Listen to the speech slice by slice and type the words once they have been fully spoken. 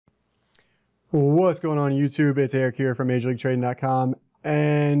What's going on YouTube? It's Eric here from MajorLeagueTrading.com,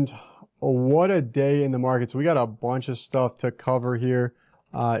 and what a day in the markets. We got a bunch of stuff to cover here.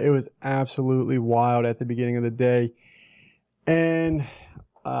 It was absolutely wild at the beginning of the day, and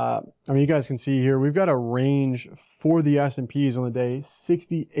I mean, you guys can see here we've got a range for the S&Ps on the day,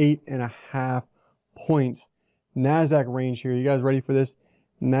 68.5 points. NASDAQ range here. You guys ready for this?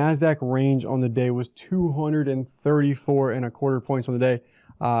 NASDAQ range on the day was 234.25 points on the day.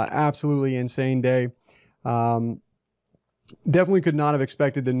 Absolutely insane day. Definitely could not have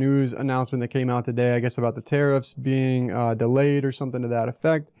expected the news announcement that came out today, I guess, about the tariffs being delayed or something to that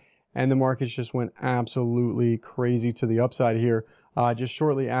effect. And the markets just went absolutely crazy to the upside here just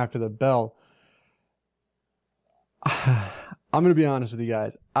shortly after the bell. I'm going to be honest with you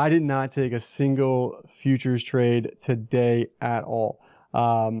guys. I did not take a single futures trade today at all.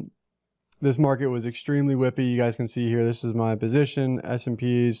 This market was extremely whippy. You guys can see here, this is my position,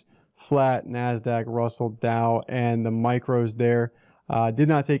 S&Ps, flat, NASDAQ, Russell, Dow, and the micros there. Did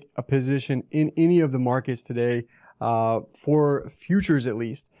not take a position in any of the markets today, for futures at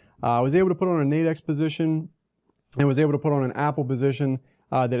least. I was able to put on a Nadex position and was able to put on an Apple position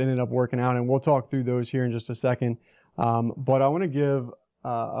that ended up working out, and we'll talk through those here in just a second. But I want to give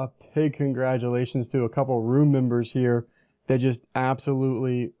a big congratulations to a couple room members here that just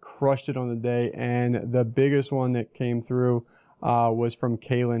absolutely crushed it on the day, and the biggest one that came through was from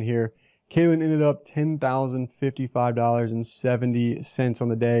Kalen here. Kalen ended up $10,055.70 on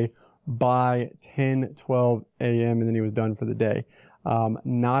the day by 10:12 a.m. and then he was done for the day.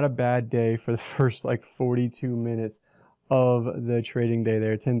 Not a bad day for the first like 42 minutes of the trading day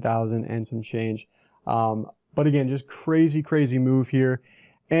there, 10,000 and some change. But again, just crazy move here.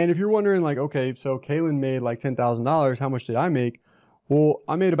 And if you're wondering, like, okay, so Kalen made like $10,000, how much did I make? Well,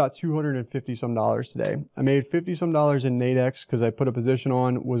 I made about $250 some today. I made $50 some in Nadex because I put a position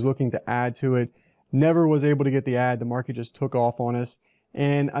on, was looking to add to it, never was able to get the add. The market just took off on us.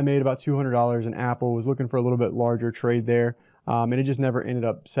 And I made about $200 in Apple, was looking for a little bit larger trade there. And it just never ended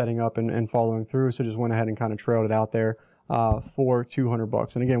up setting up and following through. So just went ahead and kind of trailed it out there for 200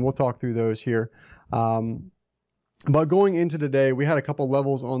 bucks. And again, we'll talk through those here. But going into today, we had a couple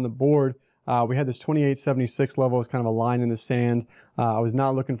levels on the board. We had this 28.76 level as kind of a line in the sand. I was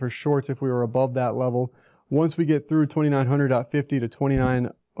not looking for shorts if we were above that level. Once we get through 2900.50 to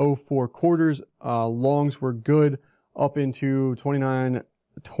 2904 quarters, longs were good up into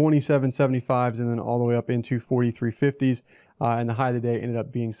 27.75s and then all the way up into 43.50s. And the high of the day ended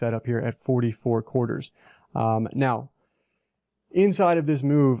up being set up here at 44 quarters. Now, inside of this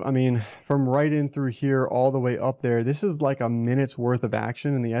move, I mean, from right in through here all the way up there, this is like a minute's worth of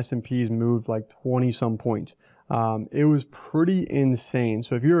action, and the S&Ps moved like 20 some points. It was pretty insane.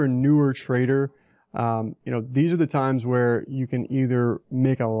 So if you're a newer trader, you know, these are the times where you can either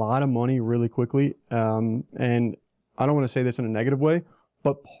make a lot of money really quickly, and I don't want to say this in a negative way,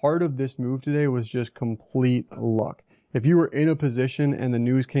 but part of this move today was just complete luck. If you were in a position and the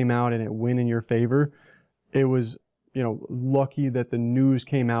news came out and it went in your favor, it was, you know, lucky that the news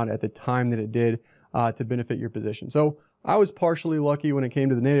came out at the time that it did to benefit your position. So I was partially lucky when it came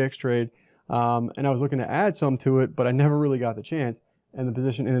to the Nadex trade, and I was looking to add some to it, but I never really got the chance. And the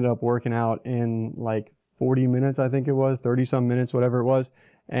position ended up working out in like 40 minutes, I think it was, 30 some minutes, whatever it was,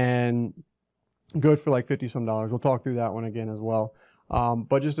 and good for like $50 some. We'll talk through that one again as well.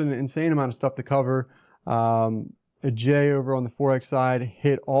 But just an insane amount of stuff to cover. Jay over on the Forex side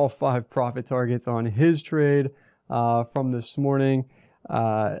hit all 5 profit targets on his trade. From this morning.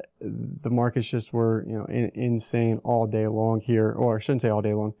 The markets just were, you know, insane all day long here, or I shouldn't say all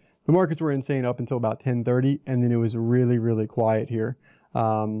day long. The markets were insane up until about 10:30, and then it was really quiet here.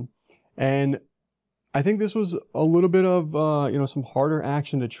 And I think this was a little bit of, you know, some harder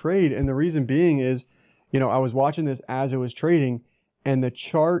action to trade, and the reason being is, you know, I was watching this as it was trading, and the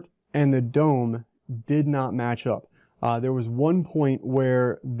chart and the dome did not match up. There was one point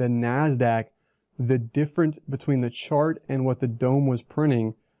where the NASDAQ, the difference between the chart and what the dome was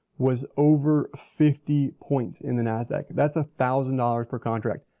printing was over 50 points in the NASDAQ. That's $1,000 per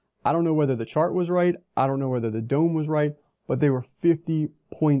contract. I don't know whether the chart was right. I don't know whether the dome was right, but they were 50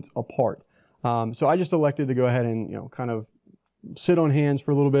 points apart. So I just elected to go ahead and, you know, kind of sit on hands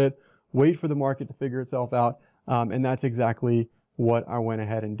for a little bit, wait for the market to figure itself out. And that's exactly what I went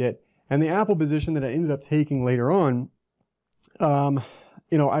ahead and did. And the Apple position that I ended up taking later on,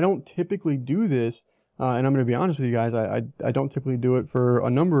 you know, I don't typically do this, and I'm going to be honest with you guys, I don't typically do it for a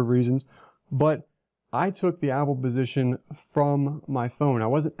number of reasons, but I took the Apple position from my phone. I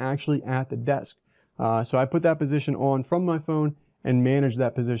wasn't actually at the desk. So I put that position on from my phone and managed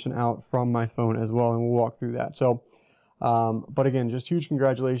that position out from my phone as well, and we'll walk through that. So But again, just huge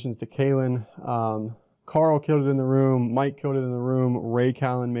congratulations to Kalen. Carl killed it in the room. Mike killed it in the room. Ray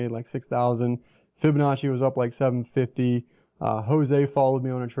Callen made like 6,000. Fibonacci was up like 750. Jose followed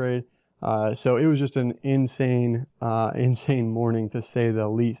me on a trade. So it was just an insane morning, to say the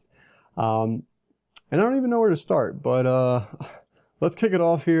least. And I don't even know where to start, but let's kick it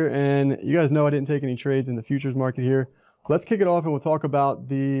off here. And you guys know I didn't take any trades in the futures market here. Let's kick it off and we'll talk about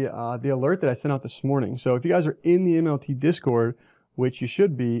the alert that I sent out this morning. So if you guys are in the MLT Discord, which you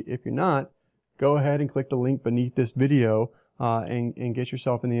should be, if you're not, go ahead and click the link beneath this video and get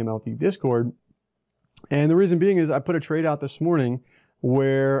yourself in the MLT Discord. And the reason being is I put a trade out this morning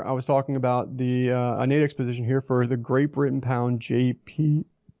where I was talking about the a Nadex position here for the Great Britain Pound JPY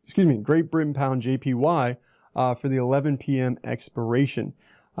for the 11 p.m. expiration.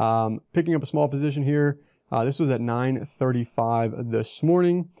 Picking up a small position here. This was at 9:35 this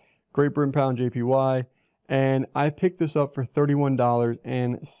morning. Great Britain Pound JPY. And I picked this up for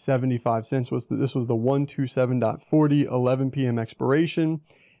 $31.75. This was the 127.40, 11 p.m. expiration.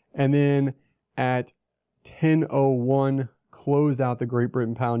 And then at 10:01, closed out the Great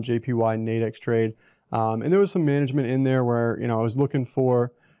Britain Pound JPY Nadex trade. And there was some management in there where, I was looking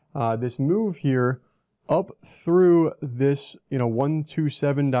for this move here up through this,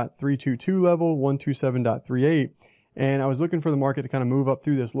 127.322 level, 127.38. And I was looking for the market to kind of move up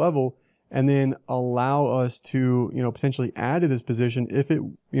through this level and then allow us to, potentially add to this position if it,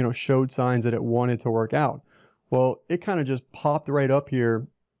 showed signs that it wanted to work out. Well, it kind of just popped right up here,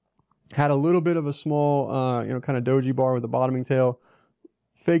 had a little bit of a small, kind of doji bar with a bottoming tail,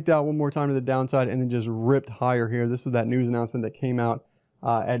 faked out one more time to the downside, and then just ripped higher here. This was that news announcement that came out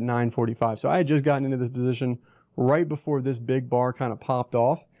at 9:45. So I had just gotten into this position right before this big bar kind of popped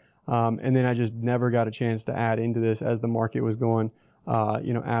off. And then I just never got a chance to add into this as the market was going,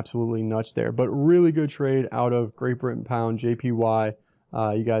 absolutely nuts there. But really good trade out of Great Britain Pound JPY.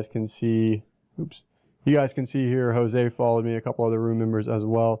 You guys can see, you guys can see here, Jose followed me, a couple other room members as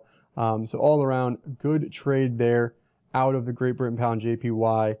well. So all around, good trade there out of the Great Britain Pound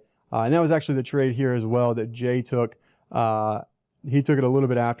JPY. And that was actually the trade here as well that Jay took. He took it a little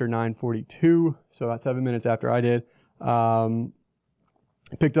bit after 9:42, so about 7 minutes after I did.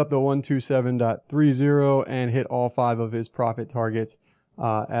 Picked up the 127.30 and hit all 5 of his profit targets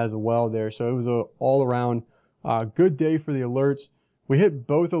as well there. So it was a all around good day for the alerts. We hit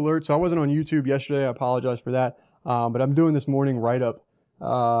both alerts. So I wasn't on YouTube yesterday. I apologize for that. But I'm doing this morning write-up.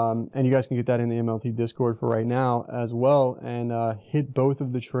 And you guys can get that in the MLT Discord for right now as well. And hit both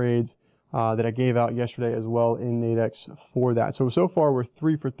of the trades that I gave out yesterday as well in Nadex for that. So far we're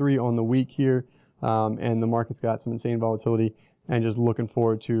 3 for 3 on the week here. And the market's got some insane volatility. And just looking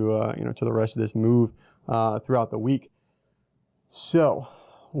forward to to the rest of this move throughout the week. So,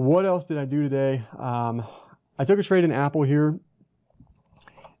 what else did I do today? I took a trade in Apple here,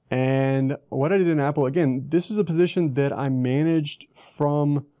 and what I did in Apple, again, this is a position that I managed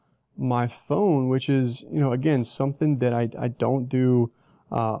from my phone, which is again something that I don't do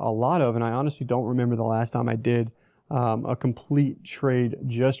a lot of, and I honestly don't remember the last time I did a complete trade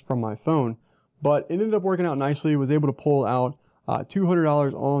just from my phone. But it ended up working out nicely. Was able to pull out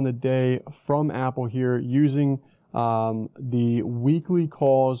 $200 on the day from Apple here using the weekly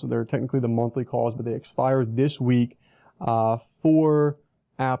calls. They're technically the monthly calls, but they expire this week for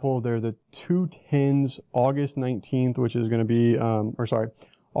Apple. They're the 210s August 19th, which is going to be,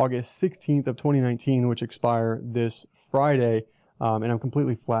 August 16th of 2019, which expire this Friday. And I'm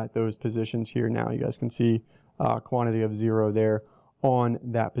completely flat those positions here now. You guys can see quantity of 0 there on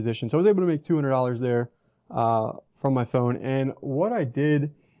that position. So I was able to make $200 there from my phone. And what I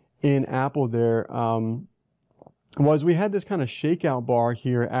did in Apple there was we had this kind of shakeout bar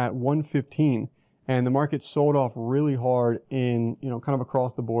here at 115, and the market sold off really hard in, kind of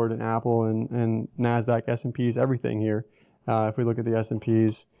across the board in Apple and NASDAQ, S&Ps, everything here. If we look at the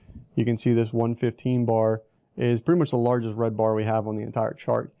S&Ps, you can see this 115 bar is pretty much the largest red bar we have on the entire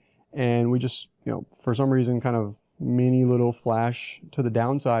chart. And we just, for some reason, kind of mini little flash to the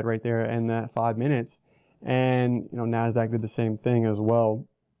downside right there in that 5 minutes. And NASDAQ did the same thing as well.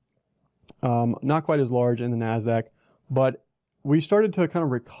 Not quite as large in the NASDAQ, but we started to kind of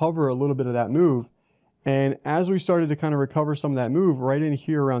recover a little bit of that move. And as we started to kind of recover some of that move, right in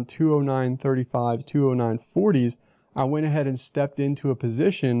here around 209.35s, 209.40s, I went ahead and stepped into a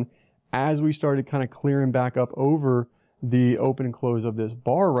position as we started kind of clearing back up over the open and close of this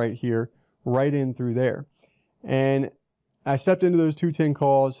bar right here, right in through there. And I stepped into those 210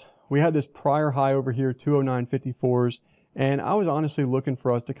 calls. We had this prior high over here, 209.54s, and I was honestly looking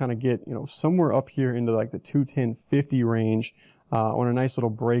for us to kind of get, somewhere up here into like the 210.50 range on a nice little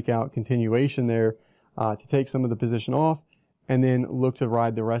breakout continuation there. to take some of the position off and then look to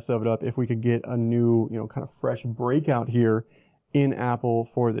ride the rest of it up if we could get a new, kind of fresh breakout here in Apple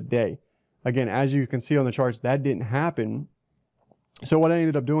for the day. Again, as you can see on the charts, that didn't happen. So what I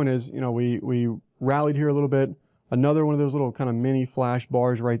ended up doing is, we rallied here a little bit, another one of those little kind of mini flash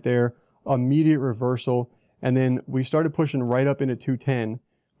bars right there, immediate reversal, and then we started pushing right up into 210.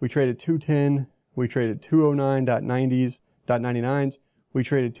 We traded 210, we traded 209.90s, we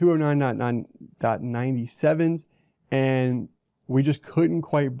traded 209.97s, and we just couldn't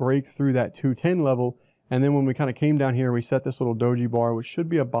quite break through that 210 level. And then when we kind of came down here, we set this little doji bar, which should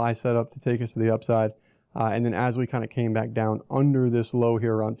be a buy setup to take us to the upside. And then as we kind of came back down under this low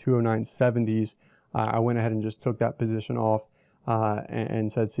here around 209.70s, I went ahead and just took that position off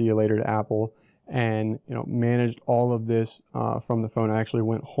and said, see you later to Apple. And, managed all of this from the phone. I actually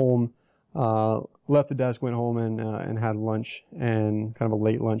went home, left the desk, went home and had lunch and kind of a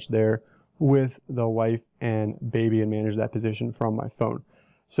late lunch there with the wife and baby and managed that position from my phone.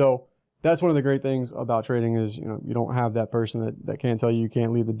 So that's one of the great things about trading is, you don't have that person that can't tell you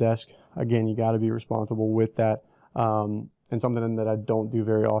can't leave the desk. Again, you got to be responsible with that. And something that I don't do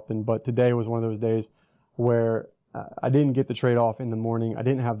very often. But today was one of those days where I didn't get the trade off in the morning. I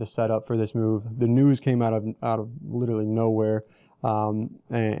didn't have the setup for this move. The news came out of literally nowhere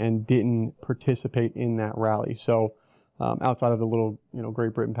and didn't participate in that rally. So outside of the little,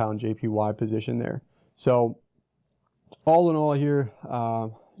 Great Britain pound JPY position there. So all in all here,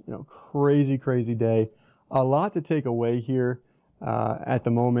 crazy day. A lot to take away here at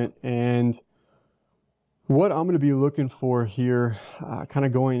the moment. And what I'm going to be looking for here, kind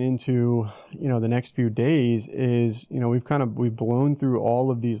of going into, the next few days is, we've blown through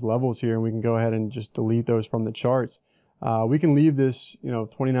all of these levels here, and we can go ahead and just delete those from the charts. We can leave this,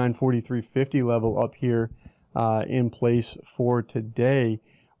 29.4350 level up here in place for today.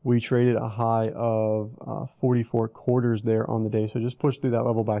 We traded a high of 44 quarters there on the day. So just push through that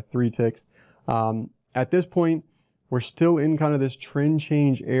level by 3 ticks. At this point, we're still in kind of this trend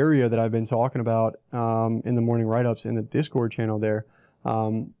change area that I've been talking about in the morning write-ups in the Discord channel there.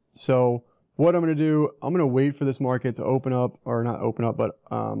 So what I'm going to do, I'm going to wait for this market to open up, or not open up, but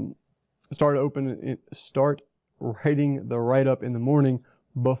start writing the write-up in the morning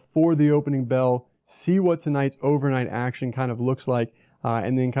before the opening bell, see what tonight's overnight action kind of looks like,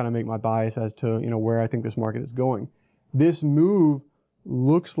 and then kind of make my bias as to, where I think this market is going. This move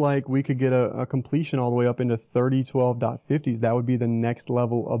looks like we could get a completion all the way up into 3012.50s. That would be the next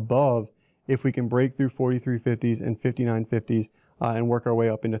level above if we can break through 43.50s and 59.50s and work our way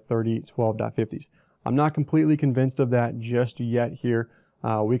up into 3012.50s. I'm not completely convinced of that just yet here.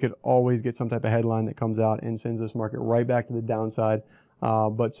 We could always get some type of headline that comes out and sends this market right back to the downside.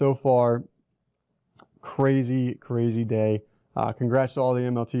 But so far, crazy day. Congrats to all the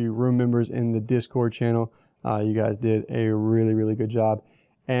MLT room members in the Discord channel. You guys did a really good job.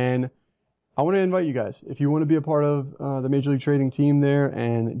 And I want to invite you guys, if you want to be a part of the Major League Trading team there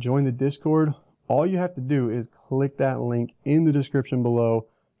and join the Discord, all you have to do is click that link in the description below,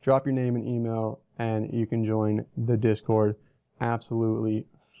 drop your name and email, and you can join the Discord absolutely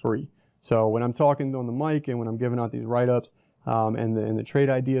free. So when I'm talking on the mic and when I'm giving out these write-ups and the trade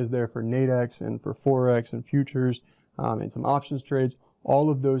ideas there for Nadex and for Forex and futures and some options trades, all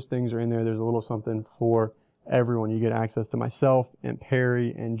of those things are in there. There's a little something for everyone. You get access to myself and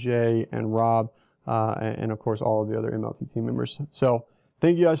Perry and Jay and Rob and of course all of the other MLT team members. So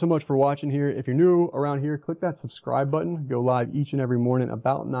thank you guys so much for watching here. If you're new around here, click that subscribe button. Go live each and every morning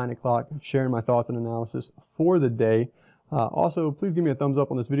about 9 o'clock, sharing my thoughts and analysis for the day. Also, please give me a thumbs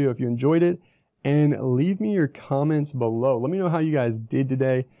up on this video if you enjoyed it, and leave me your comments below. Let me know how you guys did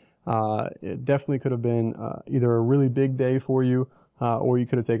today. It definitely could have been either a really big day for you, or you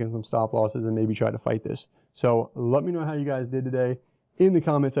could have taken some stop losses and maybe tried to fight this. So let me know how you guys did today in the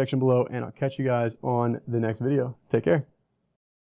comment section below, and I'll catch you guys on the next video. Take care.